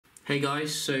Hey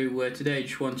guys, so today I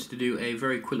just wanted to do a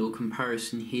very quick little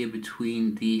comparison here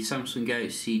between the Samsung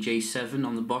Galaxy J7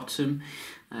 on the bottom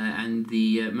and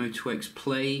the Moto X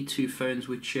Play, two phones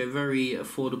which are very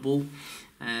affordable,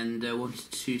 and I wanted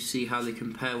to see how they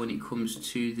compare when it comes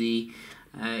to the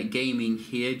gaming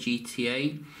here,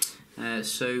 GTA.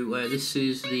 This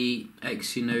is the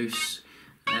Exynos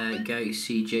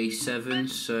Galaxy J7,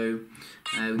 so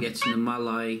we're getting the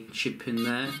Mali chip in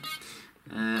there.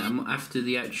 After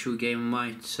the actual game I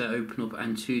might open up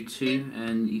Antutu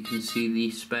and you can see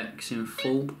the specs in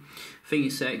full. I think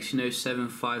it's the Exynos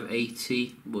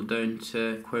 7580, but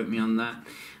don't quote me on that.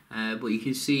 But you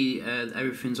can see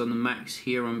everything's on the max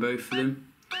here on both of them,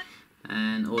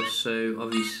 and also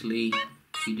obviously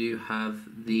you do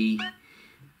have the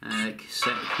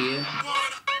cassette here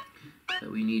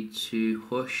that we need to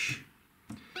hush.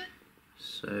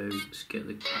 So let's get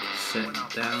the cassette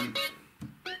down.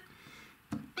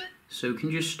 So we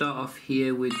can just start off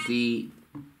here with the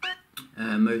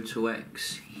Moto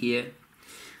X here,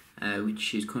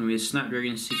 which is coming with a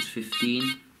Snapdragon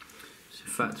 615. So in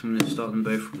fact I'm going to start them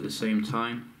both up at the same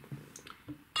time.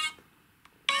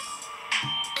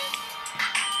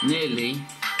 Nearly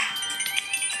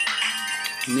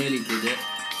did it.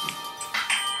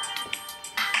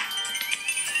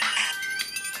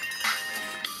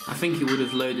 I think it would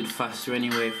have loaded faster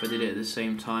anyway if I did it at the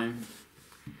same time.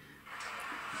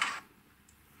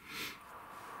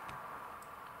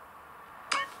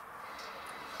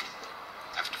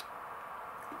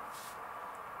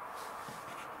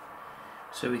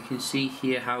 So we can see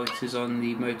here how it is on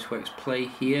the Moto X Play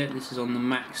here. This is on the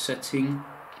max setting.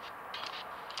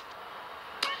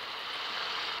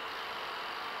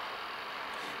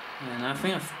 And I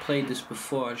think I've played this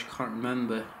before, I just can't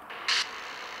remember.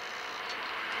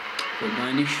 But my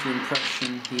initial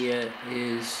impression here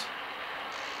is,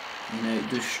 it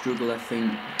does struggle, I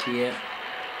think, here.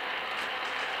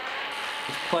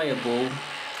 It's playable,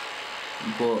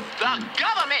 but... The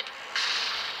government!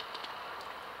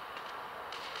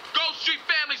 Street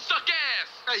family suck ass!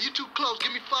 Hey, you too close.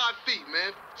 Give me 5 feet,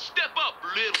 man. Step up,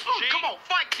 little G. Come on,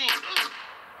 fight team.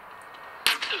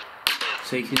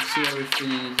 So you can see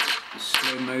everything in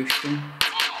slow motion.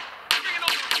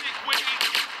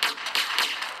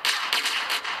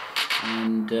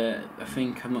 And I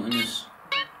think I'm not going to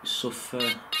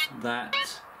suffer that.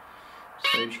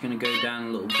 So I'm just going to go down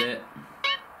a little bit.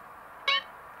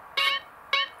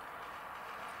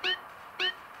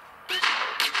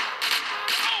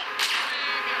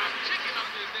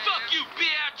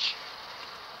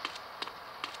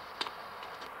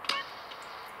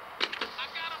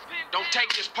 Don't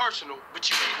take this personal, but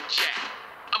you ain't jack.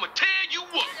 I'ma tell you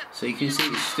what. So you can see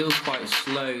it's still quite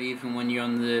slow even when you're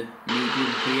on the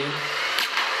medium here.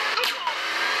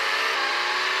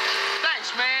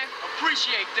 Thanks, man.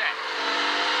 Appreciate that.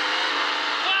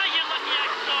 Why you lucky I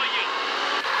saw you?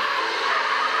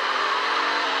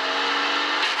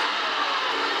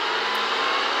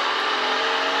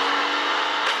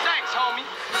 Thanks, homie.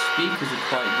 Speakers are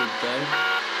quite good though.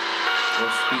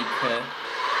 Or speaker.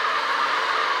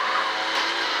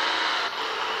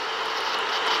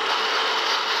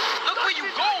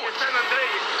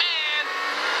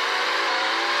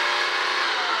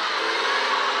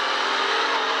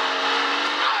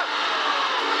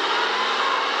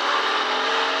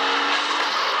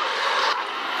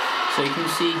 So you can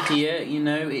see here,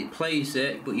 it plays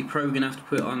it, but you're probably going to have to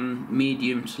put it on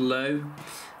medium to low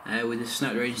with the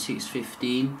Snapdragon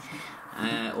 615.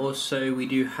 Also, we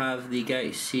do have the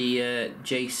Galaxy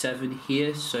J7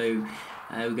 here, so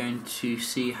we're going to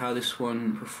see how this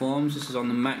one performs. This is on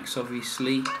the max,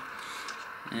 obviously,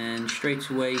 and straight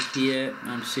away here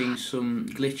I'm seeing some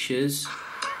glitches,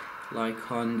 like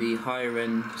on the higher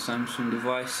end Samsung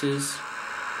devices.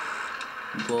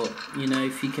 But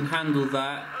if you can handle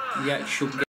that, the actual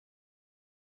game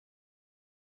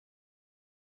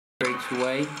straight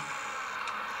away. So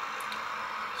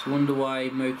I wonder why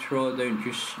Motorola don't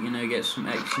just get some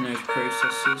Exynos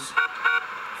processors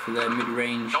for their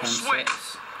mid-range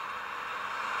handsets.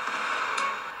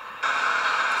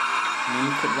 And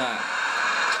look at that.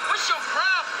 What's your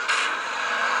problem?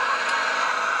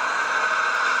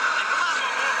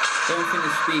 Don't think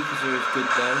the speakers are as good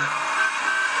though.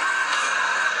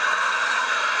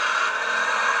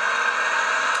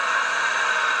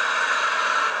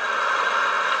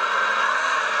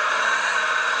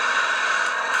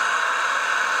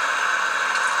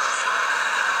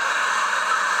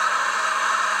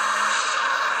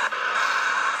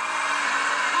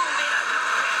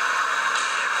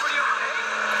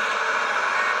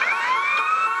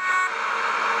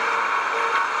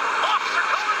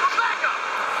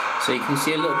 So you can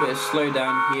see a little bit of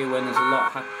slowdown here when there's a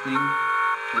lot happening,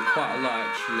 or quite a lot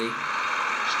actually.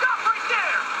 Stop right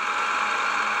there!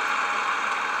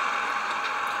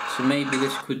 So maybe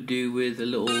this could do with a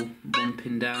little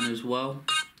bumping down as well,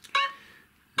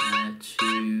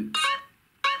 to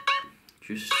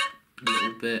just a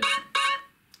little bit.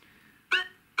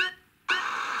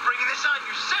 Bringing this on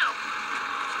yourself!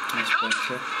 That's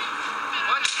better.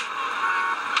 What?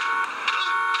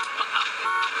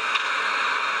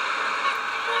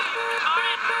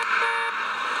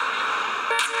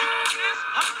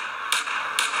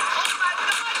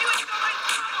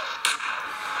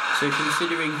 So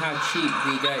considering how cheap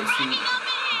the Galaxy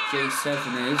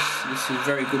J7 is, this is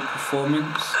very good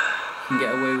performance. You can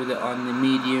get away with it on the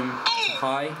medium to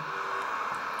high,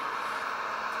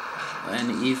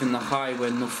 and even the high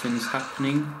when nothing's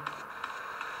happening.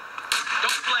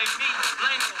 Don't blame me,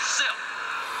 blame yourself.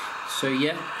 So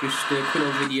yeah, just a quick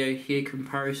little video here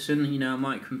comparison. You know, I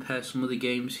might compare some other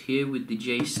games here with the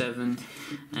J7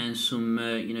 and some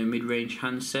you know, mid-range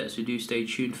handsets, so do stay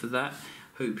tuned for that.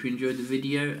 Hope you enjoyed the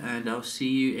video, and I'll see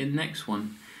you in the next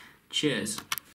one. Cheers.